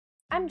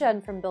I'm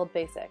Jen from Build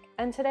Basic,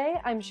 and today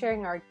I'm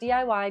sharing our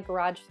DIY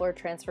garage floor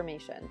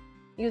transformation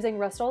using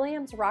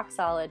Rust-oleum's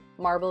rock-solid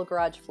marble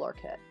garage floor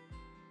kit.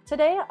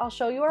 Today I'll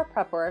show you our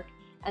prep work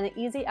and the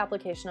easy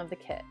application of the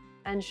kit,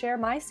 and share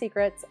my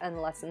secrets and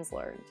lessons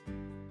learned.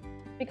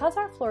 Because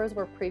our floors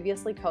were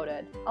previously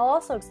coated, I'll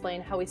also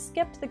explain how we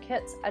skipped the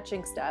kit's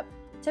etching step,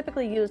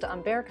 typically used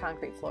on bare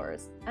concrete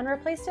floors, and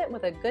replaced it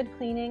with a good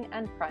cleaning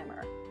and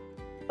primer.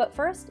 But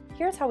first,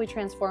 here's how we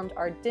transformed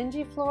our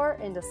dingy floor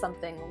into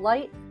something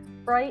light,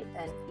 bright,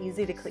 and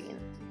easy to clean.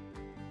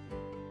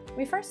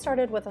 We first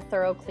started with a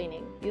thorough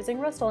cleaning, using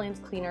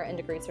Rust-oleum's cleaner and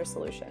degreaser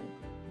solution.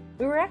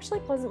 We were actually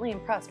pleasantly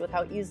impressed with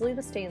how easily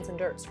the stains and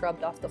dirt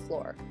scrubbed off the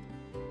floor.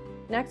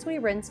 Next, we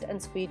rinsed and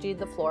squeegeed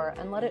the floor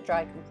and let it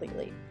dry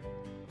completely.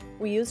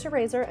 We used a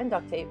razor and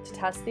duct tape to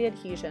test the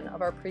adhesion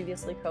of our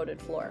previously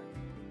coated floor.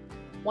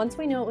 Once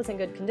we knew it was in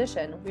good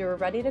condition, we were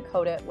ready to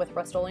coat it with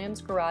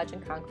Rust-oleum's garage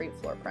and concrete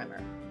floor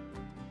primer.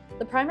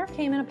 The primer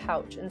came in a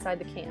pouch inside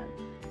the can,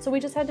 so we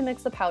just had to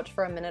mix the pouch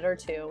for a minute or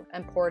two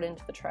and pour it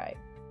into the tray.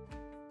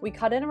 We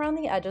cut in around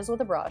the edges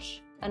with a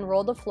brush and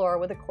rolled the floor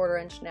with a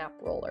 1/4-inch nap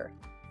roller.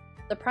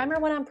 The primer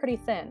went on pretty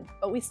thin,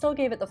 but we still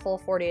gave it the full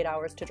 48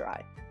 hours to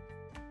dry.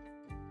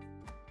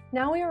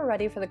 Now we were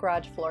ready for the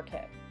garage floor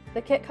kit.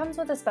 The kit comes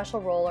with a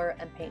special roller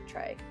and paint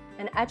tray,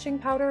 an etching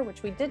powder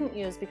which we didn't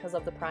use because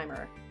of the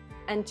primer,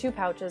 and 2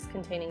 pouches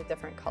containing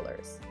different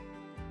colors.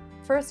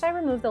 First, I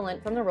removed the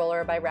lint from the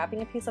roller by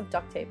wrapping a piece of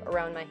duct tape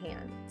around my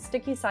hand,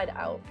 sticky side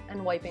out,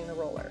 and wiping the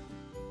roller.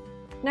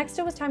 Next,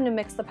 it was time to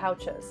mix the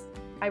pouches.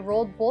 I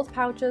rolled both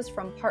pouches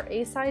from part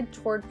A side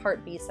toward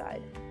part B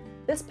side.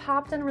 This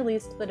popped and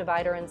released the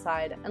divider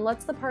inside and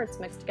lets the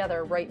parts mix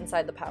together right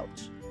inside the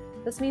pouch.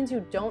 This means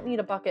you don't need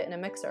a bucket and a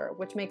mixer,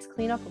 which makes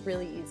cleanup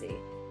really easy.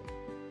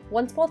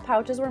 Once both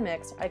pouches were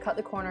mixed, I cut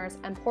the corners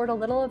and poured a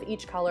little of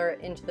each color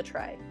into the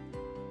tray.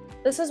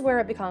 This is where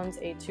it becomes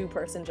a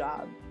 2-person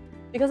job.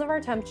 Because of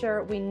our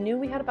temperature, we knew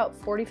we had about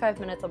 45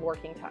 minutes of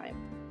working time.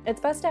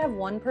 It's best to have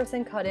one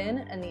person cut in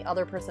and the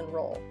other person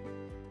roll.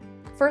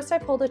 First, I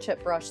pulled a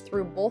chip brush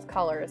through both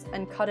colors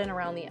and cut in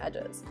around the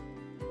edges,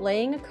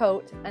 laying a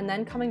coat and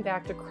then coming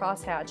back to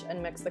crosshatch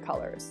and mix the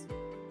colors.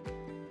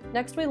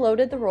 Next, we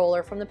loaded the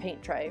roller from the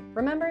paint tray,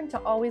 remembering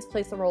to always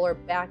place the roller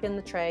back in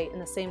the tray in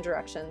the same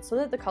direction so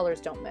that the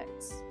colors don't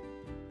mix.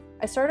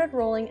 I started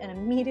rolling and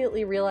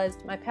immediately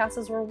realized my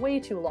passes were way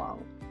too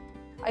long.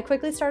 I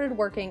quickly started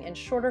working in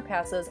shorter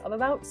passes of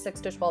about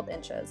 6 to 12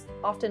 inches,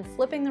 often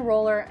flipping the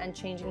roller and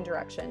changing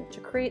direction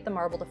to create the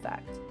marbled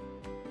effect.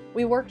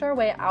 We worked our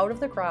way out of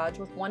the garage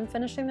with one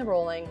finishing the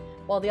rolling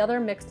while the other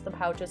mixed the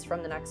pouches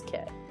from the next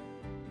kit.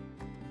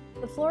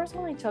 The floors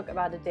only took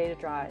about a day to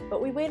dry,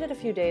 but we waited a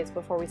few days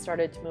before we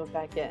started to move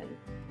back in.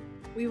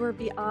 We were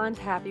beyond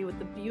happy with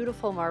the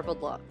beautiful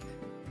marbled look.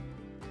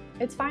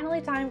 It's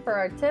finally time for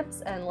our tips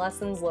and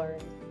lessons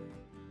learned.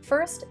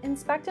 First,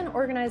 inspect and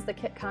organize the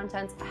kit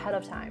contents ahead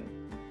of time.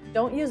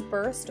 Don't use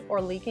burst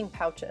or leaking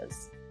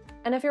pouches.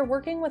 And if you're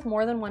working with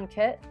more than one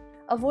kit,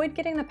 avoid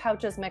getting the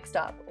pouches mixed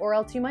up, or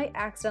else you might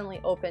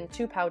accidentally open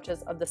 2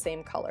 pouches of the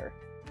same color.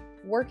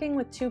 Working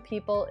with 2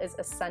 people is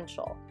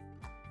essential.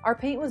 Our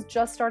paint was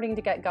just starting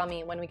to get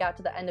gummy when we got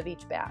to the end of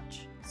each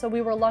batch, so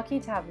we were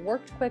lucky to have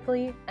worked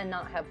quickly and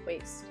not have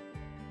waste.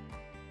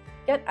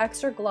 Get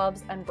extra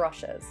gloves and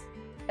brushes.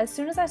 As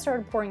soon as I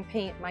started pouring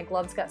paint, my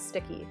gloves got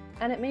sticky,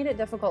 and it made it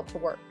difficult to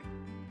work.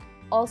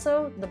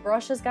 Also, the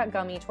brushes got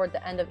gummy toward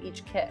the end of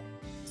each kit,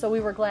 so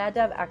we were glad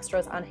to have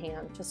extras on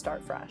hand to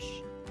start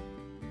fresh.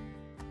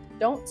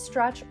 Don't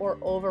stretch or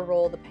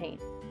over-roll the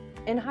paint.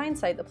 In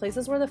hindsight, the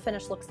places where the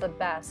finish looks the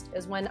best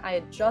is when I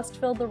had just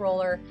filled the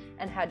roller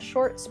and had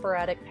short,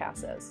 sporadic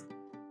passes.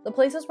 The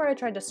places where I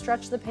tried to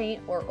stretch the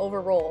paint or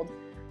over-rolled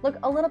look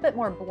a little bit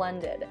more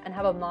blended and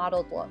have a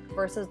mottled look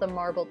versus the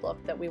marbled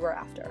look that we were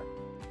after.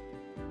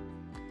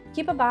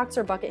 Keep a box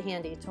or bucket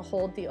handy to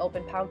hold the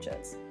open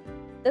pouches.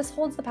 This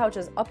holds the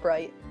pouches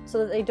upright so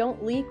that they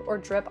don't leak or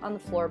drip on the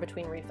floor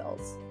between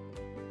refills.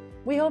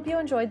 We hope you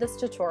enjoyed this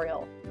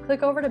tutorial.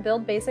 Click over to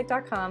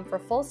buildbasic.com for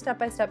full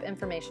step-by-step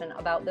information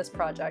about this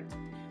project,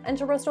 and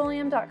to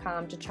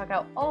Rustoleum.com to check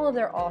out all of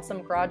their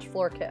awesome garage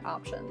floor kit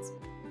options.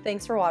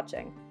 Thanks for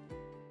watching.